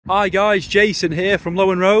Hi guys, Jason here from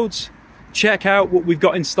Lowen Roads. Check out what we've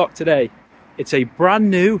got in stock today. It's a brand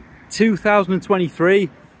new 2023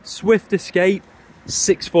 Swift Escape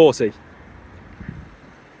 640.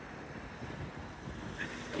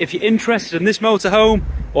 If you're interested in this motorhome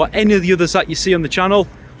or any of the others that you see on the channel,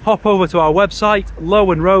 hop over to our website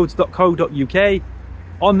lowenroads.co.uk.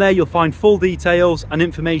 On there you'll find full details and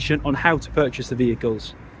information on how to purchase the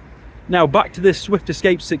vehicles. Now back to this Swift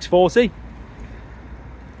Escape 640.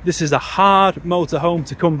 This is a hard motorhome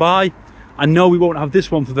to come by. I know we won't have this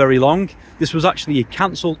one for very long. This was actually a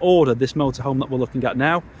cancelled order, this motorhome that we're looking at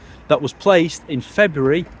now, that was placed in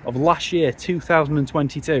February of last year,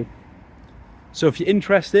 2022. So if you're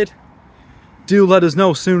interested, do let us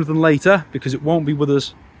know sooner than later, because it won't be with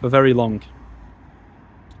us for very long.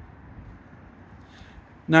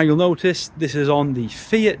 Now you'll notice this is on the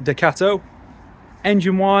Fiat Ducato.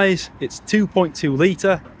 Engine wise, it's 2.2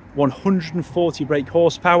 litre, 140 brake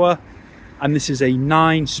horsepower, and this is a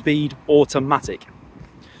 9-speed automatic.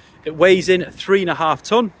 It weighs in 3.5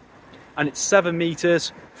 tonne and it's 7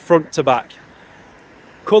 metres front to back.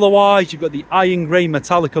 Colour wise, you've got the iron grey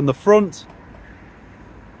metallic on the front,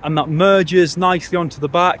 and that merges nicely onto the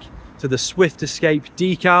back to the Swift Escape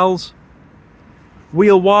decals.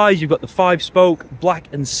 Wheel wise, you've got the 5-spoke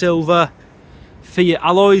black and silver Fiat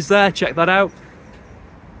alloys there, check that out.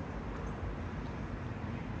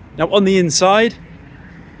 Now on the inside,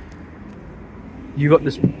 you've got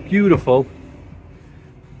this beautiful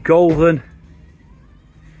golden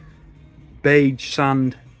beige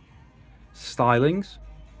sand stylings.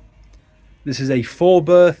 This is a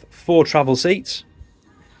 4-berth, 4 travel seats.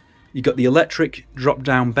 You've got the electric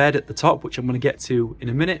drop-down bed at the top, which I'm going to get to in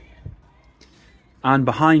a minute. And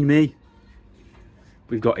behind me,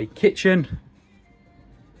 we've got a kitchen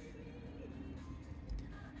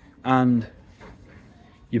and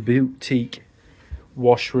your boutique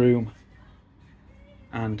washroom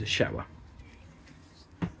and shower.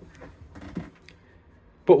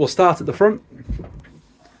 But we'll start at the front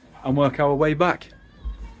and work our way back.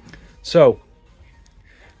 So,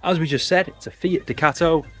 as we just said, it's a Fiat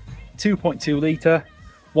Ducato, 2.2 litre,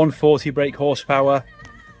 140 brake horsepower,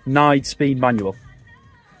 9-speed manual.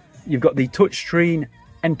 You've got the touchscreen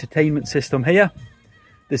entertainment system here.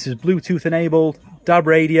 This is Bluetooth enabled, DAB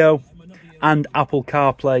radio and Apple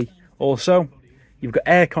CarPlay also. You've got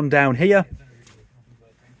aircon down here.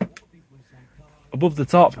 Above the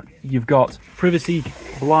top, you've got privacy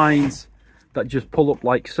blinds that just pull up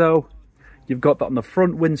like so. You've got that on the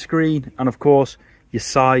front windscreen, and of course your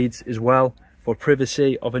sides as well for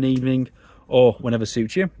privacy of an evening or whenever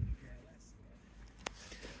suits you.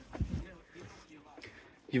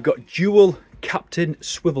 You've got dual captain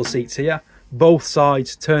swivel seats here. Both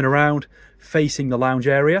sides turn around facing the lounge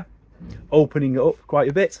area, opening it up quite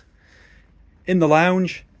a bit. In the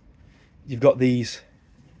lounge, you've got these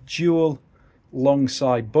dual long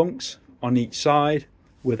side bunks on each side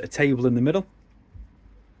with a table in the middle.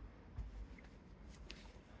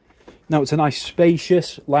 Now it's a nice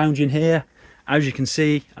spacious lounge in here. As you can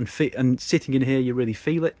see, and sitting in here, you really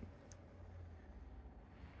feel it.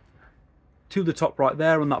 To the top right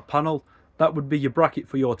there on that panel, that would be your bracket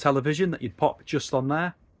for your television that you'd pop just on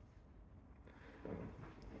there.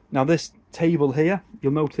 Now this table here,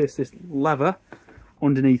 you'll notice this lever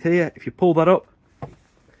underneath here. If you pull that up,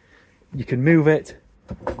 you can move it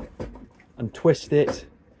and twist it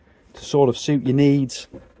to sort of suit your needs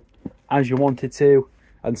as you wanted to,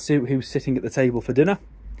 and suit who's sitting at the table for dinner.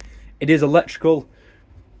 It is electrical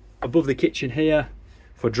above the kitchen here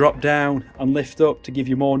for drop down and lift up to give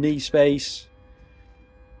you more knee space.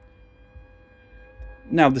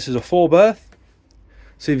 Now this is a 4-berth,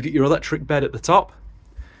 so you've got your electric bed at the top,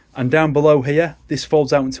 and down below here this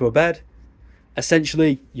folds out into a bed.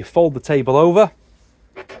 Essentially you fold the table over,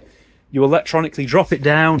 you electronically drop it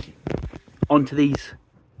down onto these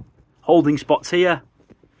holding spots here.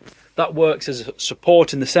 That works as a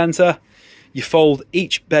support in the centre. You fold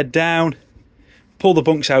each bed down, pull the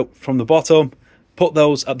bunks out from the bottom, put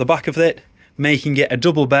those at the back of it, making it a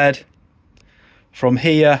double bed from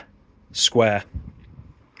here square.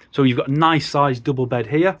 So you've got a nice sized double bed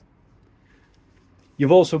here.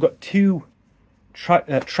 You've also got 2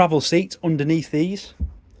 travel seats underneath these.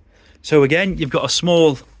 So again, you've got a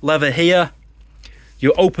small lever here.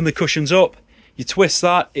 You open the cushions up, you twist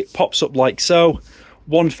that, it pops up like so.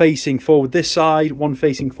 One facing forward this side, one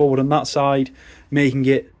facing forward on that side, making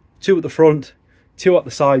it 2 at the front, 2 at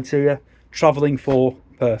the sides here, travelling for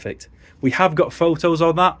perfect. We have got photos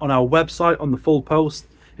of that on our website on the full post,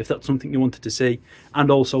 if that's something you wanted to see, and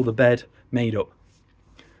also the bed made up.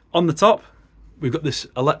 On the top, we've got this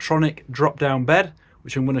electronic drop-down bed,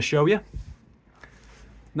 which I'm going to show you.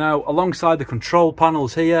 Now, alongside the control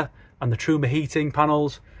panels here and the Truma heating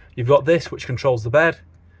panels, you've got this which controls the bed.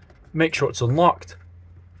 Make sure it's unlocked.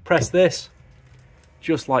 Press this,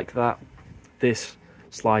 just like that. This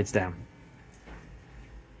slides down.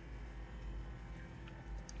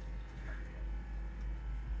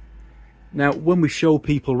 Now, when we show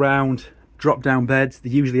people around drop-down beds, they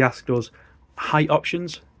usually ask us height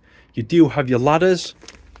options. You do have your ladders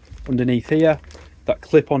underneath here that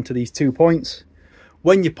clip onto these 2 points.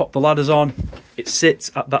 When you pop the ladders on, it sits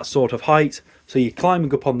at that sort of height, so you're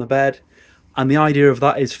climbing up on the bed. And the idea of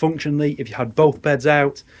that is, functionally, if you had both beds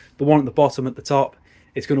out, the one at the bottom at the top,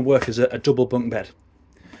 it's going to work as a double bunk bed.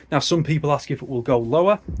 Now, some people ask if it will go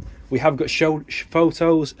lower. We have got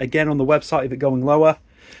photos again on the website of it going lower,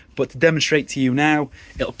 but to demonstrate to you now,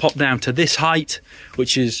 it'll pop down to this height,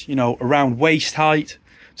 which is, you know, around waist height.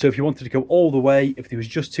 So if you wanted to go all the way, if there was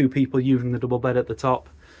just 2 people using the double bed at the top,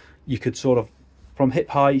 you could sort of, from hip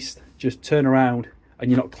height, just turn around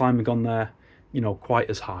and you're not climbing on there, you know, quite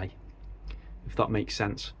as high, if that makes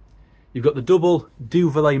sense. You've got the double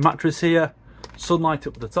Duvet mattress here, sunlight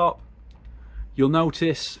up at the top. You'll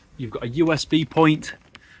notice you've got a USB point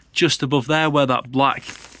just above there where that black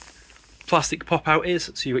plastic pop out is.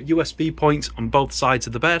 So you've got USB points on both sides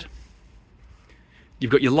of the bed.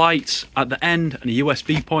 You've got your lights at the end and a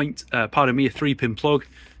USB point, a 3-pin plug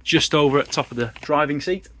just over at the top of the driving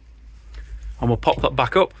seat. And we'll pop that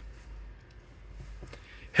back up.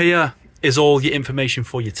 Here is all your information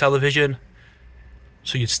for your television.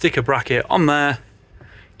 So you'd stick a bracket on there,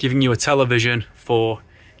 giving you a television for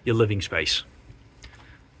your living space.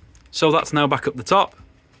 So that's now back up the top.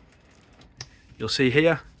 You'll see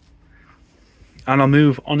here. And I'll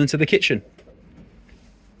move on into the kitchen.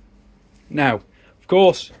 Now, of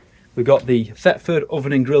course, we've got the Thetford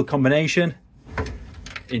oven and grill combination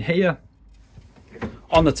in here.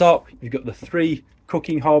 On the top, you've got the 3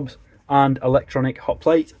 cooking hobs and electronic hot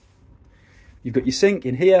plate. You've got your sink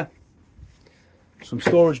in here, some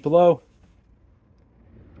storage below.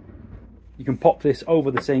 You can pop this over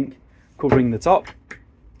the sink, covering the top.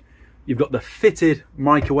 You've got the fitted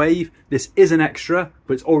microwave. This is an extra,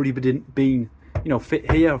 but it's already been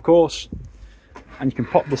fit here, of course. And you can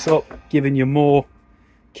pop this up, giving you more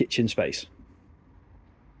kitchen space.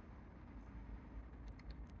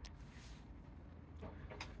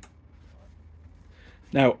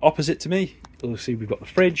 Now, opposite to me, you'll see we've got the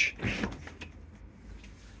fridge.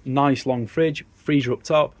 Nice long fridge, freezer up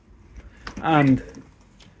top. And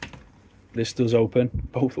this does open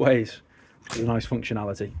both ways with a nice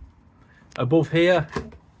functionality. Above here,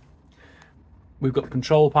 we've got the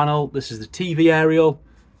control panel. This is the TV aerial.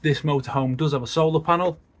 This motorhome does have a solar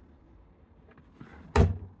panel.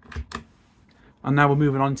 And now we're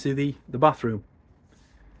moving on to the bathroom.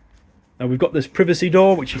 Now we've got this privacy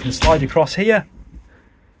door which you can slide across here,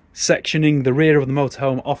 sectioning the rear of the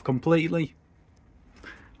motorhome off completely,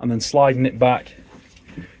 and then sliding it back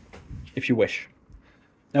if you wish.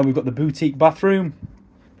 Now we've got the boutique bathroom,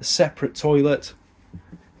 the separate toilet,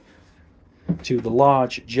 to the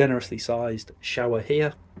large, generously sized shower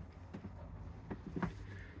here.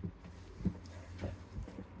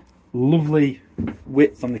 Lovely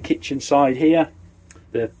width on the kitchen side here,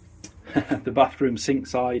 the the bathroom sink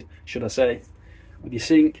side, should I say, with your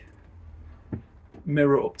sink,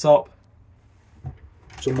 mirror up top,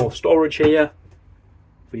 some more storage here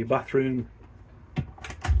for your bathroom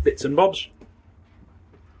bits and bobs.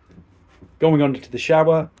 Going on to the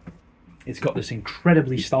shower, it's got this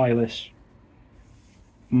incredibly stylish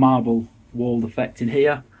marble walled effect in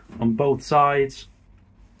here on both sides,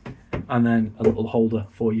 and then a little holder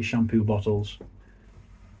for your shampoo bottles.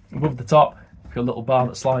 Above the top, a little bar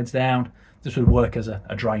that slides down. This would work as a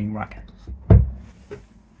drying rack,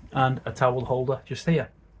 and a towel holder just here.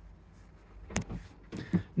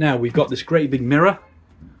 Now we've got this great big mirror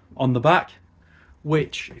on the back,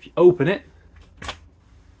 which if you open it,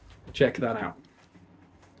 check that out.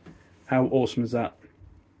 How awesome is that?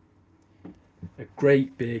 A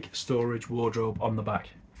great big storage wardrobe on the back,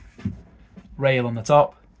 rail on the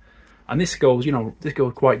top, and this goes, this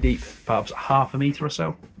goes quite deep, perhaps half a metre or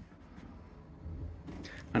so.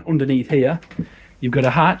 And underneath here, you've got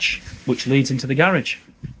a hatch which leads into the garage,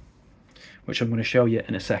 which I'm going to show you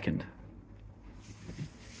in a second.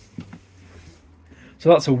 So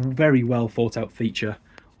that's a very well thought out feature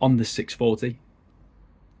on this 640.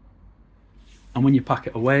 And when you pack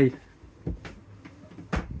it away,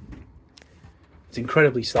 it's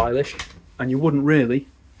incredibly stylish, and you wouldn't really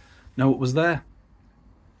know it was there.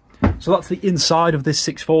 So that's the inside of this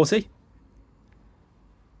 640.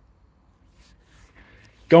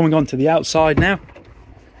 Going on to the outside now,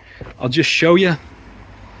 I'll just show you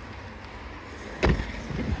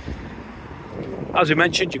As we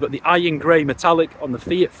mentioned, you've got the iron grey metallic on the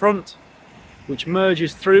Fiat front, which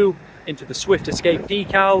merges through into the Swift Escape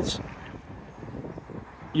decals.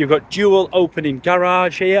 You've got dual opening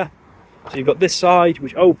garage here. So you've got this side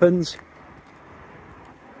which opens.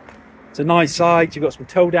 It's a nice side. You've got some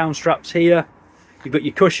toe down straps here. You've got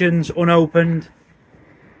your cushions unopened,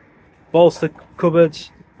 bolster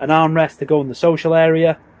cupboards, an armrest to go in the social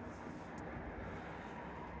area.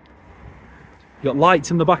 You've got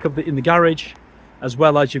lights in the back of in the garage, as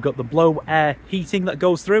well as you've got the blow air heating that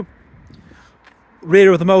goes through.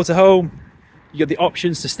 Rear of the motorhome, you get the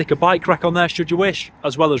options to stick a bike rack on there should you wish,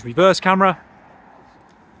 as well as reverse camera.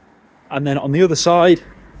 And then on the other side,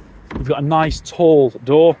 you've got a nice tall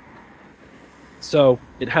door. So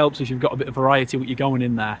it helps if you've got a bit of variety what you're going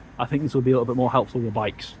in there. I think this will be a little bit more helpful with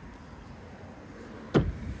bikes.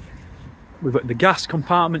 We've got the gas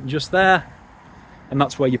compartment just there, and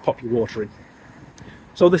that's where you pop your water in.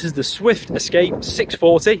 So this is the Swift Escape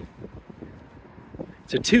 640.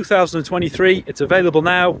 It's a 2023, it's available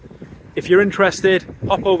now. If you're interested,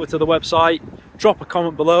 hop over to the website, drop a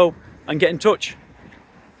comment below and get in touch.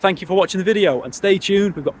 Thank you for watching the video and stay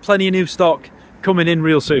tuned, we've got plenty of new stock coming in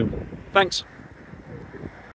real soon. Thanks.